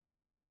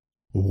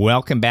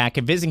Welcome back.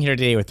 I'm visiting here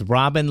today with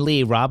Robin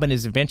Lee. Robin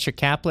is a venture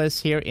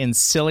capitalist here in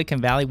Silicon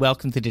Valley.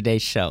 Welcome to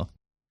today's show.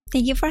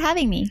 Thank you for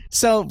having me.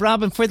 So,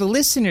 Robin, for the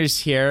listeners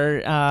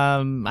here,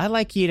 I'd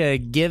like you to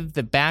give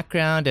the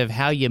background of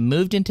how you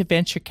moved into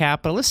venture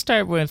capital. Let's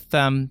start with,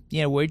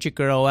 where'd you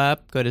grow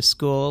up, go to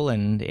school,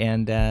 and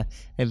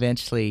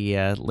eventually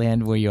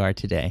land where you are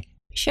today?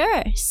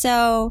 Sure.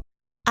 So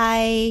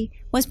I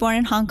was born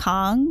in Hong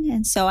Kong,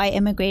 and so I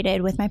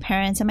immigrated with my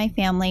parents and my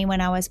family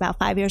when I was about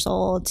 5 years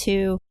old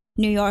to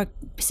New York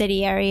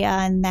City area,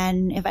 and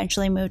then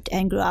eventually moved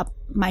and grew up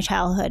my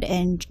childhood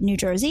in New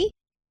Jersey.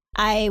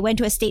 I went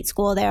to a state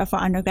school there for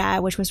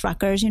undergrad, which was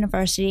Rutgers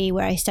University,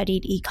 where I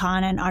studied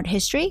econ and art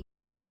history.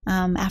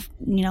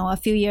 A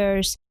few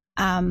years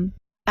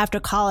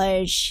after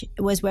college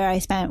was where I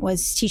spent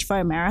was Teach for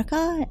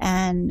America,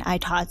 and I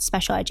taught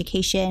special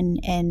education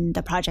in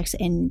the projects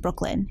in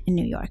Brooklyn, in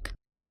New York.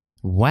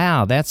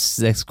 Wow,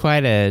 that's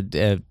quite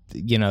a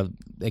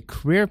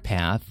career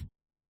path.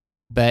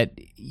 But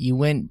you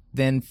went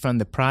then from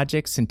the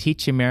projects and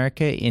Teach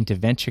America into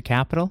venture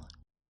capital?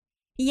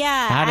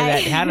 Yeah.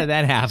 How did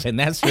that happen?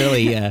 That's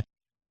really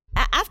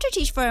After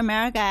Teach for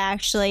America, I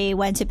actually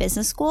went to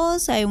business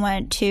schools. I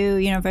went to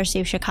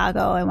University of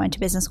Chicago. I went to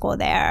business school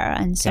there.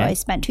 And so I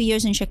spent 2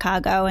 years in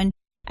Chicago. And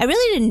I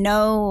really didn't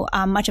know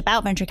much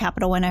about venture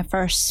capital when I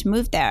first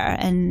moved there.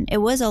 And it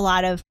was a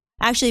lot of,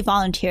 I actually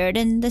volunteered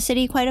in the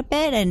city quite a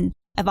bit. And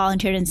I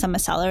volunteered in some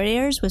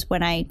accelerators was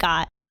when I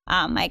got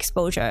my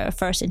exposure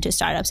first into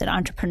startups and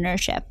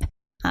entrepreneurship.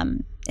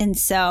 And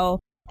so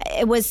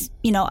it was,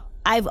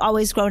 I've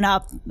always grown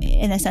up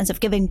in a sense of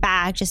giving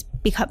back just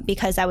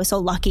because I was so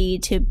lucky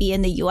to be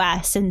in the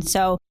US. And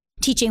so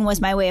teaching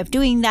was my way of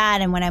doing that.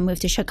 And when I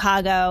moved to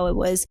Chicago, it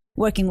was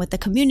working with the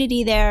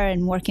community there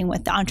and working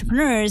with the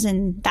entrepreneurs.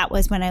 And that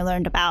was when I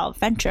learned about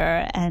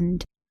venture.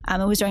 And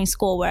it was during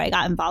school where I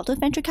got involved with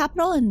venture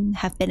capital and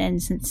have been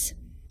in since.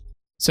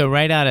 So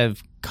right out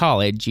of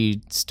college, you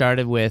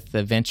started with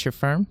a venture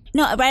firm?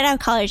 No, right out of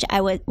college,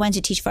 I went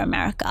to Teach for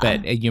America.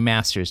 But your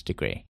master's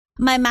degree?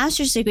 My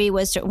master's degree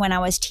was when I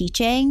was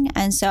teaching.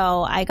 And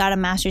so I got a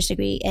master's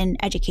degree in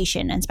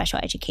education and special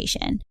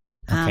education.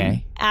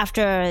 Okay.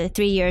 After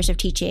 3 years of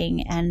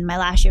teaching and my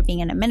last year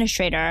being an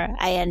administrator,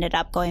 I ended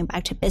up going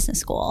back to business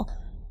school.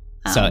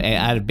 So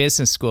out of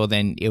business school,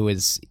 then it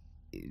was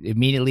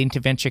immediately into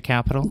venture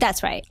capital?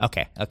 That's right.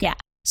 Okay. Yeah.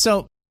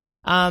 So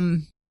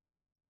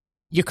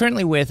you're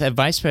currently with a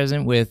vice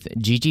president with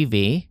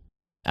GGV.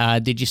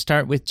 Did you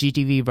start with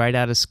GGV right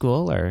out of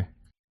school or?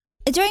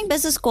 During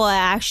business school, I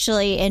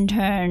actually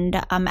interned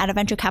at a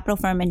venture capital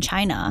firm in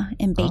China,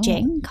 in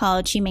Beijing,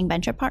 called Qiming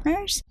Venture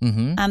Partners.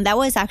 Mm-hmm. That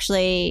was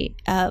actually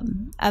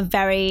a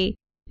very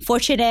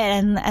fortunate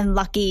and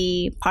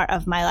lucky part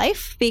of my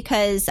life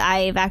because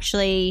I've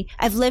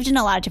lived in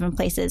a lot of different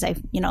places.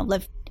 I've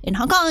lived in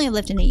Hong Kong, I've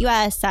lived in the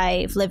US,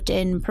 I've lived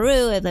in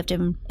Peru, I've lived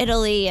in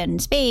Italy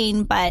and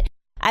Spain, but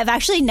I've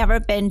actually never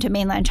been to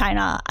mainland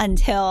China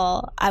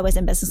until I was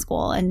in business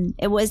school. And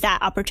it was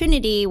that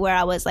opportunity where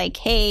I was like,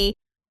 hey,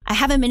 I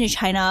haven't been to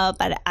China,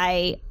 but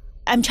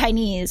I'm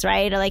Chinese,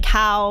 right? Like,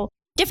 how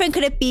different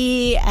could it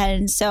be?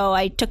 And so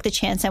I took the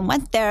chance and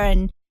went there.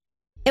 And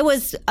it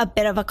was a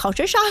bit of a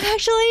culture shock,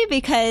 actually,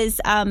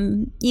 because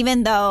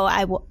even though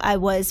I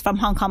was from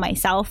Hong Kong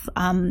myself,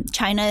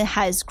 China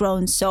has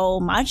grown so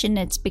much and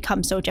it's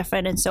become so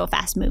different and so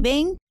fast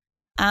moving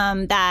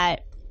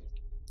that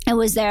it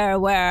was there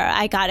where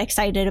I got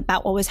excited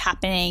about what was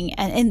happening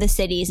in the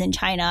cities in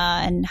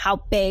China and how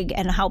big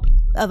and how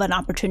of an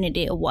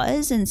opportunity it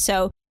was. And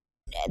so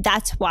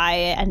that's why I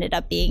ended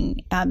up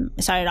being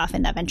started off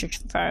in that venture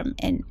firm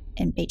in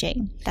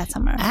Beijing that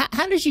summer.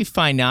 How did you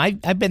find out?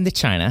 I've been to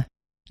China,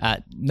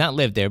 not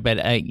lived there, but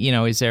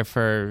is there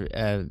for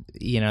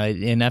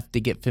enough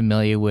to get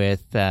familiar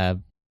with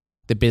the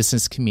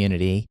business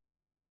community?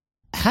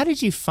 How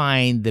did you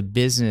find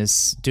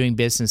doing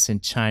business in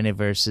China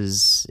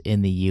versus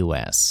in the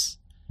U.S.?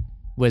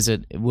 Was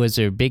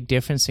there a big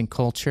difference in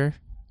culture?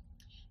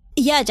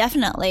 Yeah,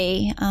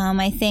 definitely.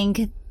 I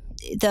think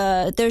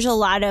there's a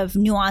lot of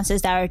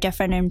nuances that are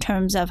different in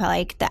terms of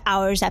like the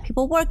hours that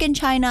people work in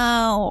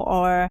China,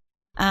 or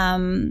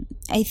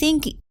I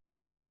think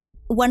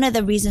one of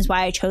the reasons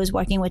why I chose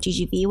working with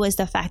GGV was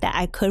the fact that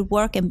I could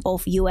work in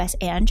both U.S.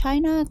 and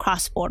China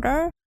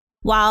cross-border.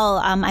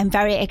 While I'm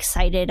very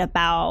excited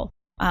about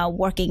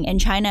working in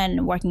China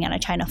and working at a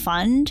China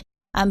fund,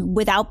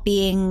 without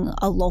being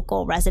a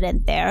local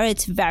resident there,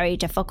 it's very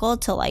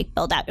difficult to like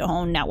build out your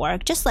own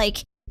network, just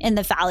like in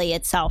the Valley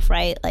itself,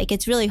 right? Like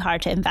it's really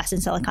hard to invest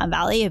in Silicon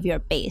Valley if you're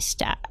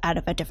based out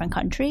of a different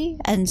country.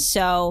 And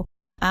so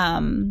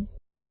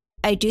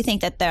I do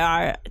think that there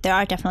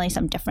are definitely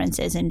some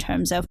differences in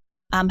terms of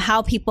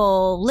how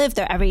people live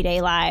their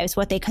everyday lives,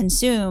 what they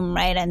consume,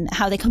 right? And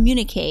how they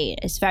communicate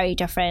is very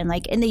different.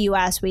 Like in the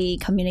US, we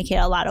communicate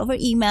a lot over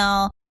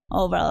email,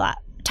 over a lot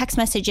text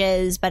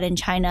messages, but in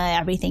China,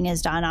 everything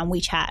is done on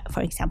WeChat,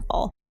 for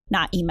example,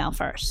 not email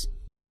first.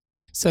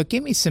 So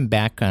give me some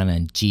background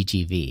on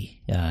GGV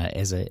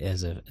as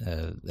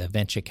a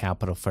venture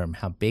capital firm.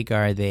 How big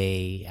are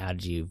they? How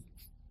did you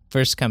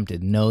first come to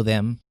know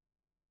them?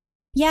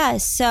 Yeah,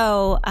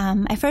 so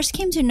I first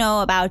came to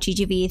know about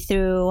GGV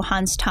through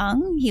Hans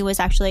Tung. He was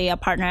actually a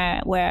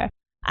partner where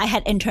I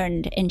had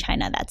interned in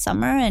China that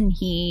summer, and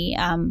he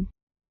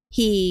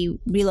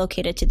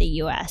relocated to the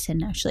US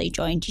and actually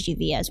joined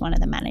GGV as one of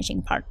the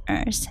managing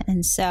partners.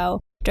 And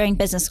so during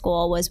business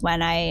school was when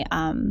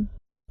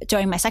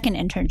during my second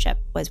internship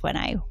was when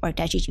I worked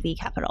at GGV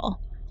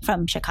Capital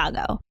from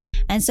Chicago.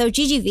 And so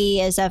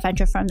GGV is a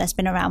venture firm that's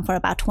been around for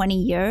about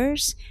 20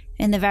 years.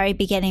 In the very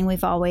beginning,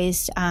 we've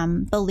always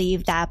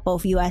believed that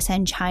both US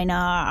and China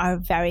are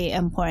very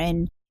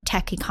important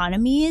tech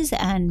economies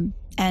and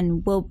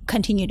will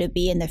continue to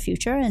be in the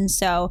future. And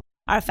so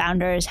our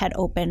founders had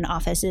opened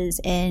offices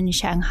in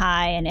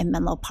Shanghai and in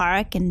Menlo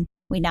Park, and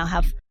we now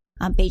have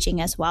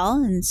Beijing as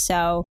well. And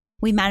so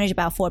we manage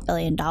about $4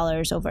 billion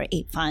over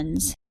 8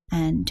 funds.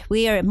 And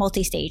we are a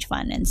multi-stage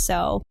fund. And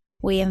so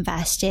we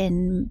invest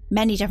in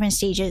many different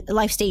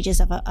life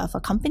stages of a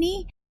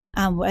company,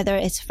 whether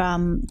it's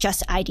from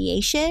just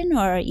ideation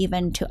or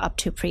even up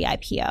to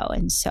pre-IPO.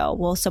 And so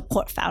we'll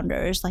support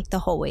founders like the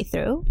whole way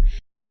through.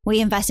 We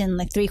invest in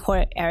like 3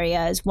 core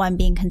areas, 1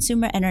 being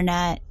consumer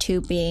internet,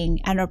 2 being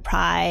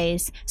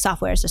enterprise,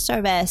 software as a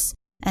service,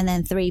 and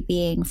then 3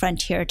 being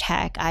frontier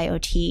tech,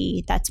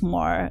 IoT, that's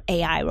more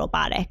AI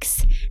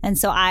robotics. And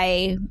so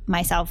I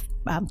myself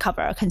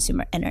cover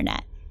consumer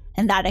internet.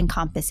 And that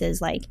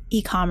encompasses like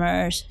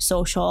e-commerce,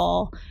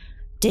 social,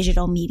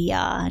 digital media,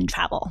 and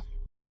travel.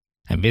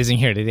 I'm visiting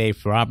here today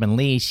with Robin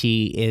Lee.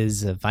 She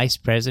is a vice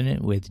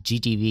president with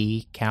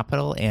GGV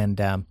Capital.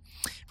 And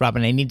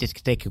Robin, I need to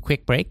take a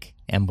quick break,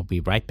 and we'll be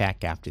right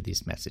back after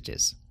these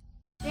messages.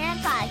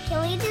 Grandpa,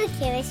 can we do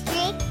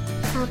chemistry?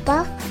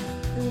 Papa,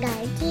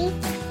 Daddy.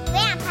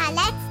 Grandpa,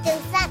 let's do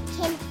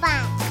something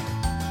fun.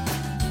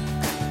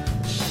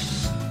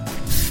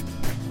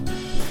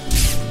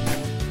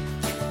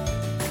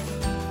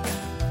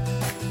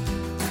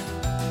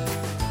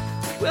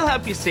 We'll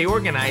help you stay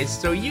organized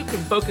so you can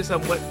focus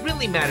on what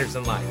really matters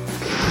in life.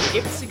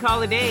 Give us a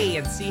call today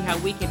and see how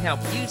we can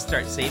help you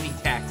start saving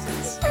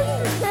taxes.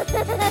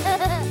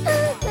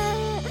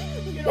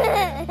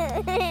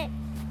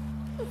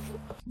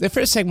 The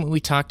first segment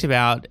we talked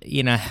about,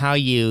 how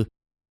you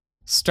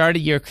started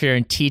your career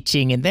in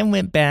teaching and then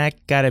went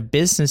back, got a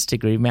business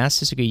degree,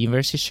 master's degree,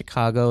 University of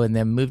Chicago, and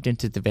then moved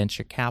into the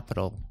venture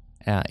capital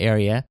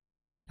area.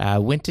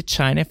 Went to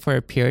China for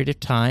a period of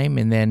time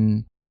and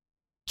then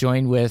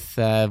joined with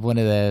one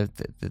of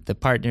the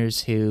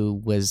partners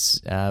who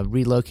was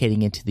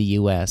relocating into the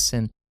U.S.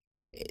 And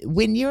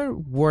when you're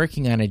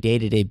working on a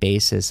day-to-day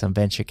basis on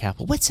venture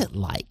capital, what's it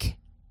like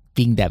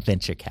being that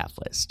venture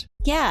capitalist?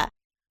 Yeah,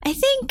 I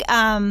think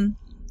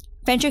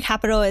venture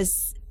capital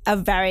is a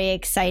very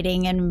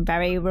exciting and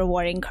very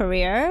rewarding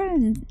career.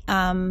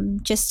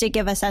 And just to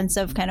give a sense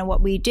of kind of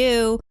what we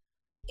do,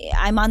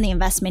 I'm on the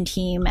investment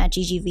team at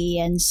GGV.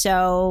 And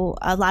so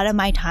a lot of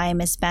my time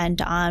is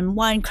spent on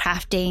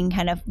crafting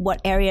kind of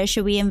what area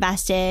should we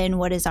invest in?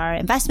 What is our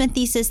investment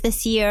thesis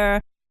this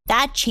year?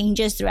 That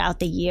changes throughout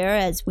the year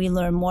as we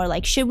learn more,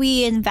 like, should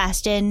we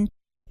invest in,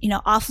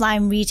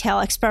 offline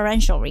retail,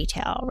 experiential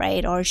retail,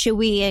 right? Or should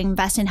we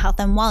invest in health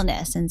and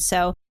wellness? And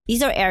so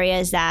these are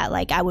areas that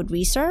like I would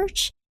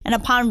research. And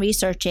upon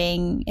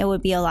researching, it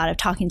would be a lot of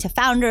talking to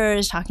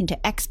founders, talking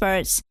to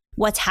experts,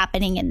 what's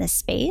happening in this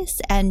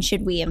space and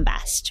should we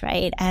invest,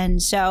 right?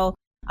 And so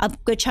a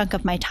good chunk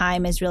of my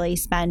time is really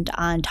spent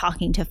on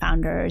talking to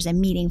founders and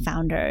meeting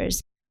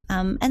founders.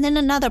 And then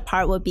another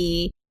part would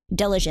be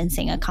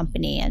diligencing a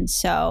company. And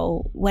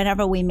so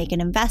whenever we make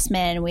an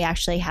investment, we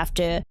actually have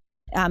to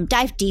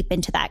dive deep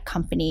into that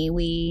company.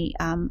 We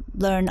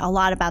learn a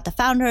lot about the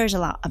founders, a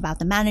lot about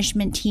the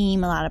management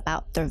team, a lot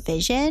about their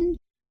vision.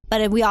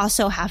 But we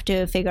also have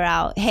to figure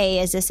out, hey,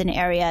 is this an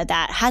area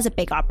that has a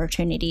big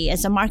opportunity?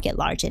 Is the market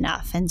large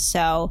enough? And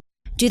so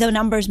do the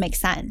numbers make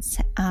sense?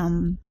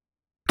 And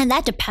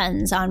that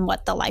depends on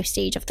what the life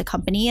stage of the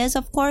company is,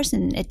 of course,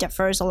 and it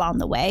differs along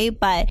the way.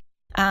 But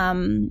a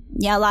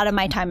lot of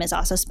my time is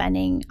also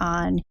spending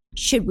on,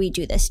 should we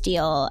do this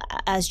deal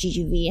as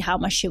GGV? How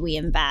much should we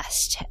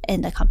invest in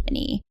the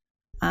company?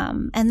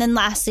 And then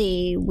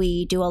lastly,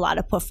 we do a lot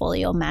of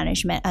portfolio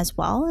management as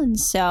well. And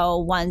so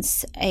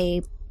once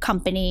a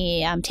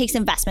company takes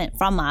investment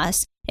from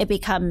us, it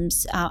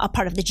becomes a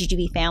part of the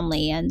GGV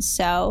family. And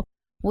so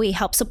we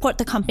help support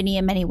the company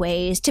in many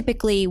ways.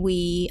 Typically,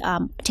 we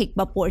take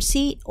a board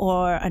seat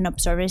or an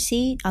observer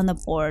seat on the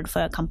board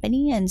for a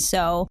company. And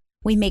so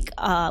we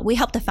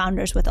help the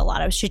founders with a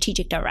lot of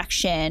strategic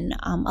direction,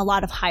 a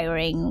lot of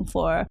hiring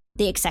for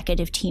the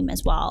executive team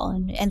as well,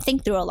 and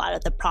think through a lot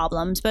of the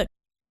problems. But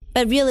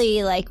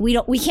really, like,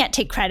 we can't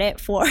take credit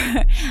for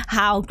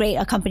how great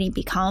a company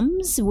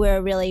becomes.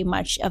 We're really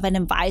much of an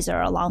advisor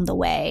along the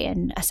way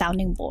and a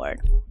sounding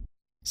board.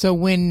 So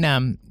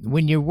when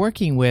you're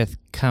working with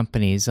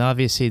companies,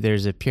 obviously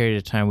there's a period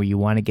of time where you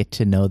want to get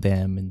to know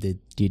them and the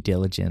due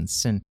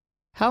diligence. And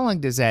how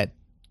long does that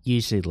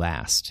usually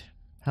last?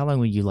 How long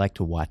would you like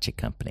to watch a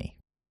company?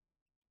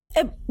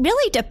 It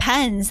really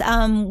depends.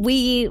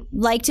 We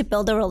like to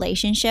build a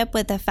relationship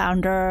with the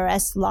founder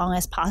as long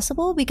as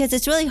possible because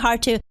it's really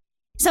hard to.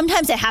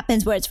 Sometimes it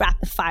happens where it's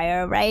rapid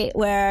fire, right?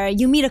 Where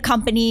you meet a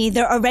company,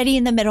 they're already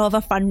in the middle of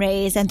a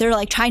fundraise and they're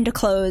like trying to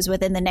close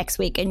within the next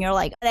week. And you're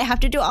like, I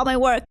have to do all my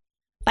work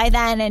by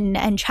then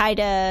and try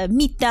to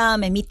meet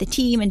them and meet the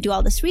team and do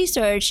all this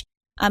research,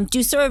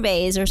 do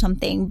surveys or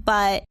something.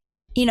 But,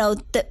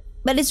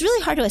 but it's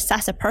really hard to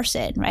assess a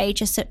person, right?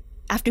 Just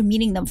after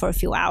meeting them for a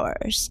few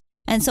hours.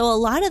 And so a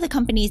lot of the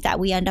companies that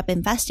we end up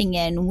investing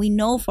in, we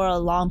know for a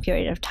long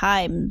period of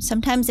time.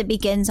 Sometimes it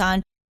begins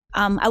on,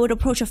 I would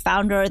approach a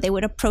founder, they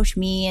would approach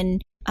me,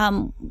 and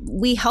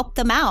we help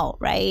them out,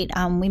 right?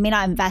 We may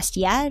not invest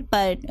yet,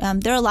 but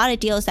there are a lot of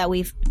deals that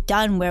we've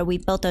done where we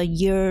built a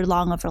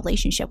year-long of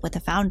relationship with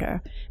the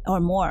founder or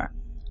more.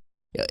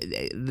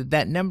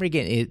 That number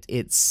again,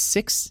 it's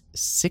six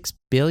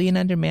billion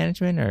under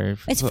management, or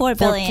it's 4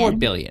 billion. 4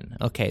 billion.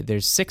 Okay,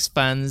 there's 6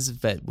 funds,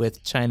 but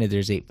with China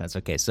there's 8 funds.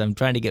 Okay, so I'm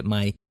trying to get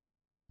my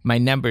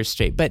numbers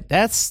straight. But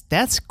that's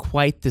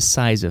quite the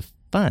size of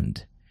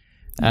fund.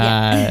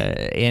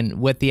 Yeah. And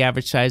what the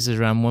average size is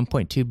around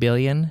 1.2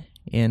 billion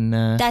in.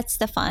 That's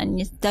the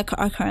fund,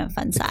 our current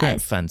fund size.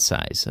 Current fund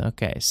size.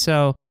 Okay,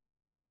 so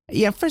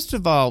yeah, first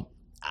of all.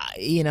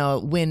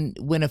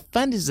 When a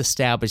fund is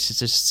established,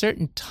 there's a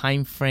certain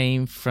time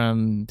frame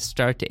from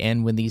start to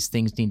end when these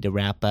things need to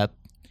wrap up.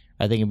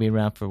 Are they going to be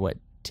around for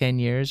 10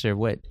 years or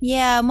what?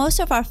 Yeah, most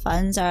of our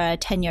funds are a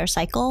 10-year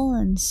cycle,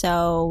 and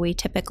so we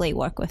typically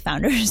work with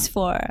founders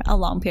for a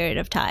long period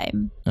of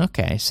time.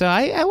 Okay, so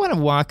I want to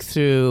walk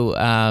through.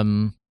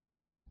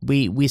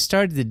 We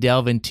started to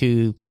delve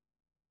into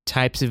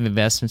types of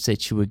investments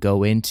that you would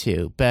go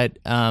into, but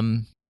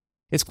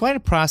it's quite a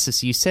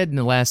process. You said in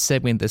the last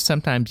segment that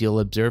sometimes you'll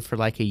observe for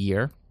like a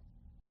year.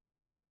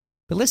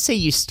 But let's say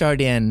you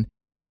start in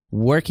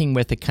working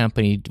with a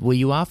company. Will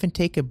you often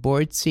take a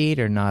board seat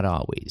or not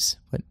always?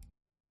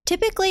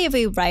 Typically, if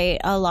we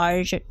write a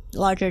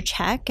larger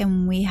check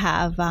and we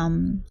have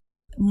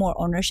more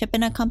ownership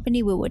in a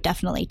company, we would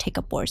definitely take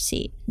a board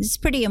seat. It's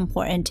pretty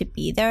important to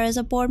be there as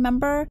a board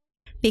member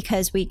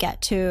because we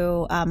get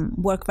to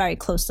work very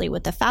closely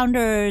with the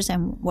founders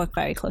and work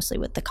very closely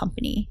with the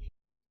company.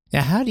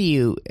 Now, how do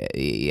you,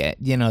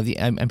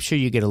 I'm sure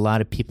you get a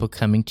lot of people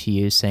coming to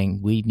you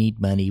saying, we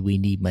need money, we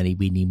need money,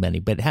 we need money.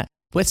 But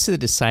what's the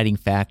deciding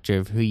factor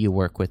of who you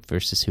work with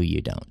versus who you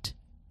don't?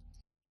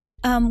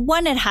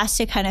 One, it has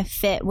to kind of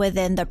fit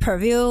within the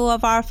purview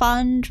of our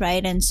fund,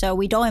 right? And so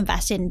we don't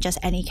invest in just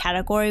any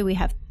category. We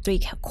have 3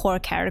 core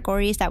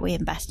categories that we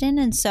invest in.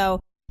 And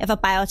so if a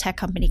biotech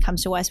company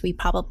comes to us, we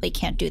probably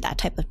can't do that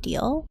type of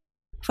deal,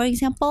 for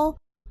example.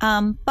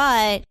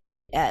 But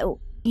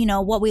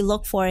what we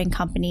look for in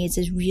companies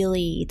is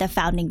really the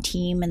founding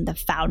team and the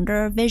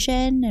founder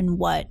vision and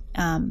what,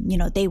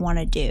 they want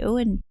to do.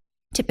 And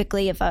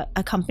typically if a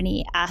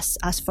company asks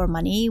us for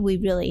money, we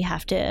really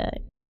have to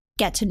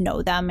get to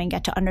know them and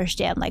get to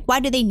understand, like, why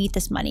do they need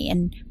this money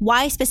and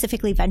why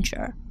specifically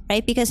venture,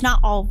 right? Because not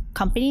all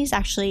companies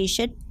actually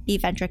should be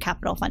venture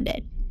capital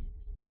funded.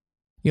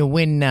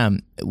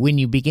 When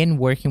you begin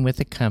working with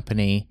a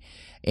company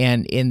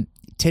and in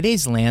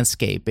today's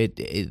landscape,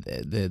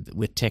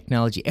 with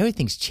technology,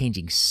 everything's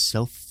changing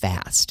so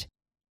fast.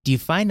 Do you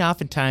find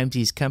oftentimes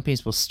these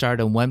companies will start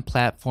on one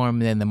platform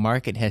and then the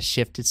market has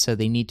shifted, so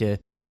they need to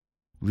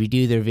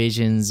redo their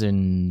visions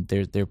and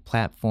their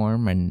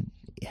platform? And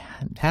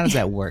how does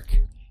that work?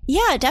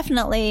 Yeah,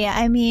 definitely.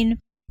 I mean,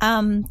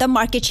 the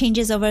market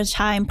changes over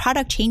time.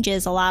 Product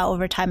changes a lot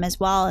over time as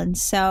well. And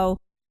so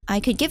I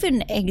could give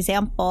an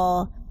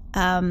example.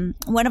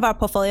 One of our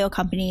portfolio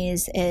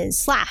companies is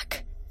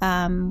Slack.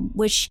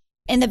 Which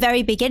in the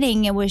very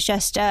beginning, it was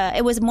just,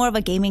 it was more of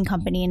a gaming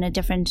company and a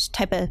different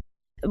type of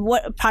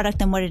product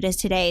than what it is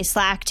today.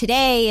 Slack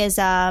today is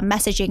a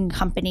messaging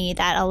company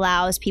that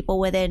allows people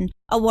within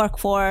a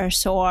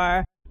workforce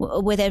or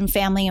within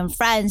family and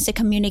friends to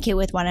communicate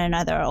with one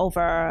another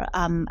over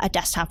a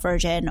desktop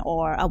version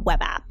or a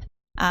web app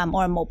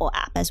or a mobile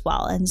app as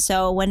well. And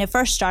so when it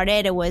first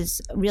started, it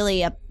was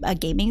really a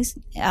gaming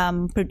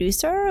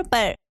producer,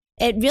 but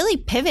it really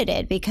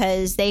pivoted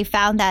because they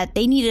found that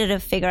they needed to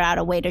figure out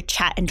a way to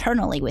chat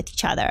internally with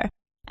each other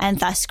and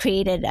thus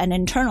created an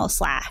internal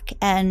Slack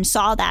and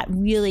saw that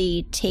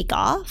really take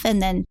off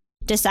and then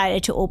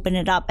decided to open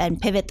it up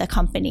and pivot the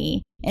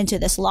company into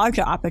this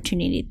larger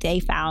opportunity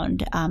they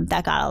found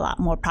that got a lot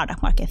more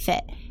product market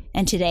fit.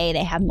 And today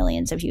they have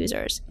millions of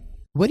users.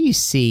 What do you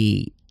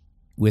see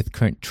with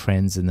current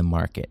trends in the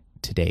market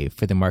today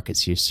for the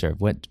markets you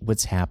serve?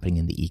 What's happening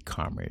in the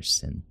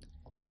e-commerce? And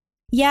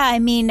yeah, I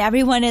mean,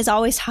 everyone is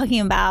always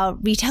talking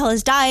about retail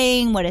is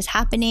dying, what is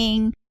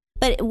happening.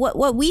 But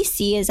what we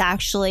see is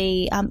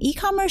actually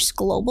e-commerce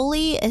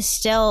globally is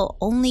still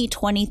only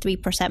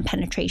 23%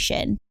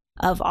 penetration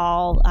of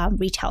all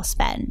retail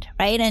spend,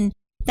 right? And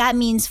that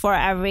means for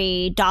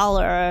every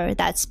dollar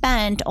that's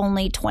spent,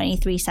 only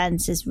 23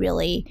 cents is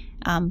really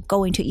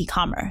going to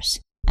e-commerce.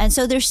 And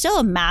so there's still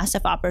a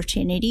massive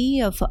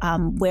opportunity of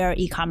where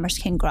e-commerce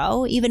can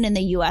grow. Even in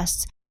the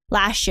US,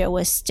 last year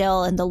was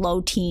still in the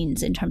low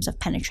teens in terms of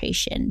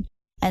penetration.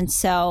 And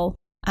so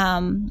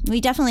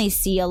we definitely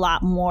see a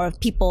lot more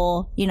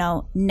people,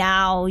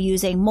 now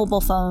using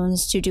mobile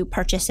phones to do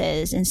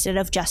purchases instead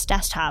of just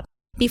desktop.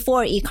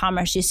 Before,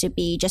 e-commerce used to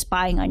be just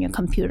buying on your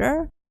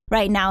computer.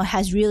 Right now, it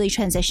has really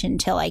transitioned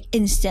to like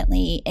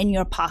instantly in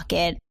your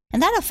pocket.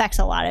 And that affects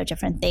a lot of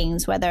different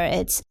things, whether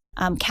it's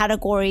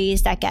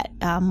categories that get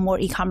more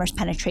e-commerce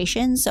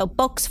penetration. So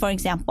books, for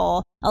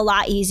example, a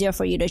lot easier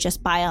for you to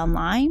just buy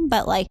online.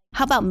 But like,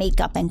 how about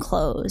makeup and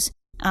clothes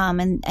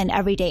and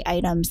everyday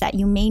items that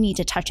you may need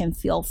to touch and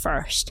feel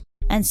first?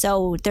 And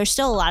so there's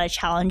still a lot of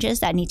challenges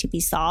that need to be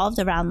solved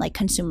around like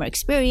consumer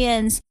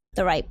experience,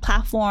 the right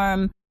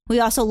platform. We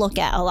also look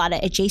at a lot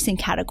of adjacent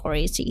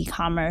categories to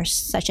e-commerce,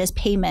 such as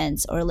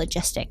payments or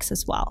logistics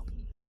as well.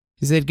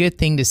 Is it a good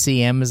thing to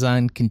see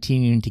Amazon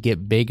continuing to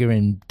get bigger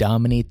and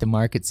dominate the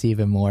markets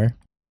even more?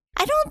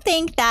 I don't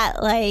think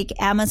that like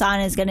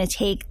Amazon is going to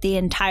take the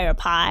entire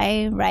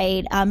pie,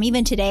 right?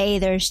 Even today,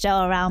 they're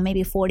still around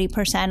maybe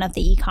 40% of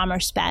the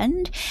e-commerce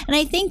spend. And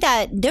I think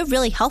that they're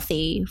really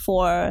healthy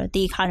for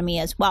the economy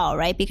as well,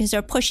 right? Because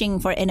they're pushing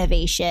for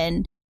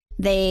innovation.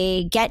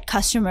 They get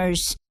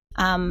customers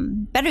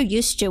better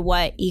used to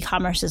what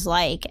e-commerce is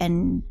like.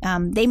 And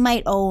they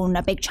might own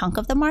a big chunk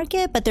of the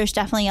market, but there's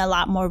definitely a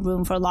lot more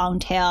room for long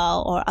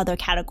tail or other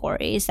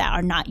categories that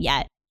are not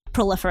yet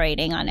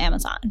proliferating on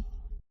Amazon.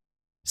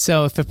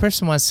 So if a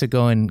person wants to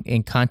go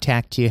and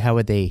contact you, how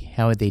would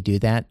they do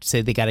that?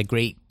 Say they got a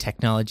great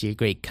technology, a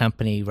great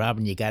company.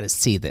 Robin, you got to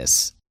see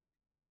this.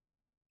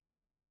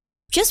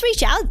 Just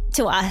reach out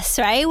to us,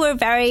 right? We're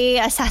very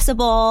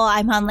accessible.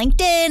 I'm on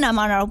LinkedIn. I'm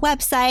on our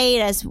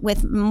website, as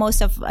with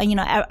most of,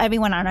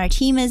 everyone on our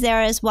team is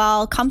there as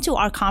well. Come to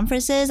our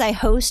conferences. I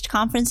host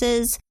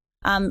conferences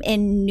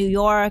in New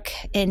York,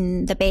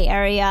 in the Bay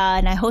Area,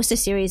 and I host a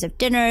series of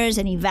dinners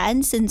and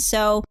events. And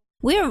so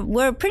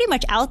we're pretty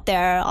much out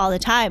there all the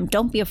time.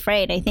 Don't be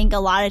afraid. I think a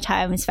lot of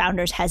times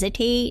founders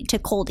hesitate to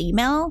cold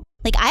email.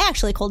 Like I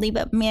actually cold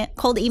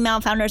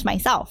email founders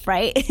myself,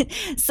 right?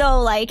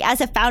 So like as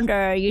a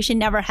founder, you should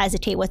never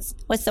hesitate. What's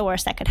the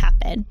worst that could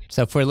happen?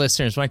 So for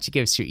listeners, why don't you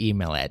give us your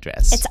email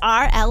address? It's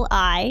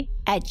rli@ggvc.com.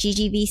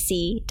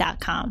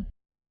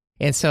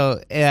 And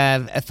so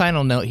a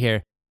final note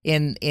here,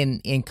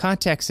 in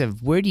context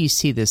of where do you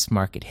see this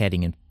market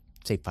heading in,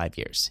 say, 5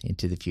 years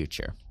into the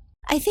future?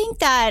 I think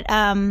that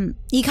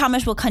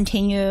e-commerce will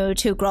continue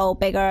to grow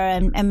bigger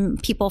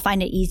and people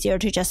find it easier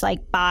to just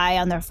like buy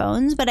on their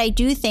phones. But I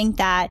do think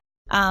that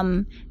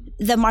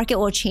the market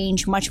will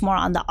change much more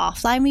on the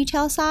offline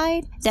retail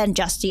side than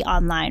just the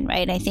online,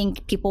 right? I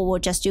think people will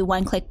just do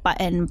one-click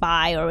button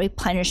buy or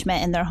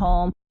replenishment in their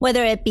home,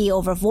 whether it be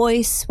over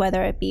voice,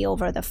 whether it be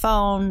over the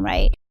phone,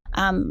 right?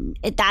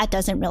 That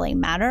doesn't really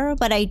matter.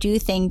 But I do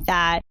think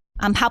that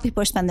how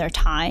people spend their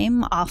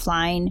time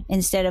offline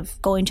instead of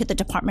going to the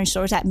department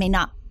stores that may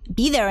not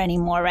be there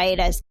anymore, right?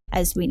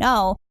 As we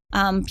know,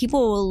 people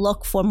will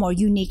look for more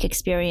unique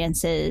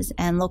experiences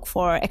and look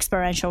for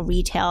experiential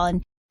retail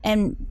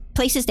and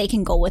places they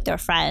can go with their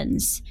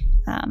friends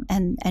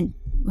and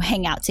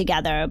hang out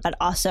together, but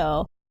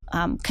also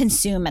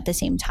consume at the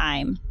same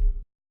time.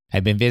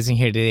 I've been visiting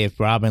here today with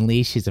Robin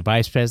Li. She's the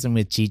Vice President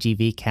with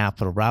GGV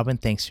Capital. Robin,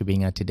 thanks for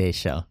being on today's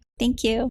show. Thank you.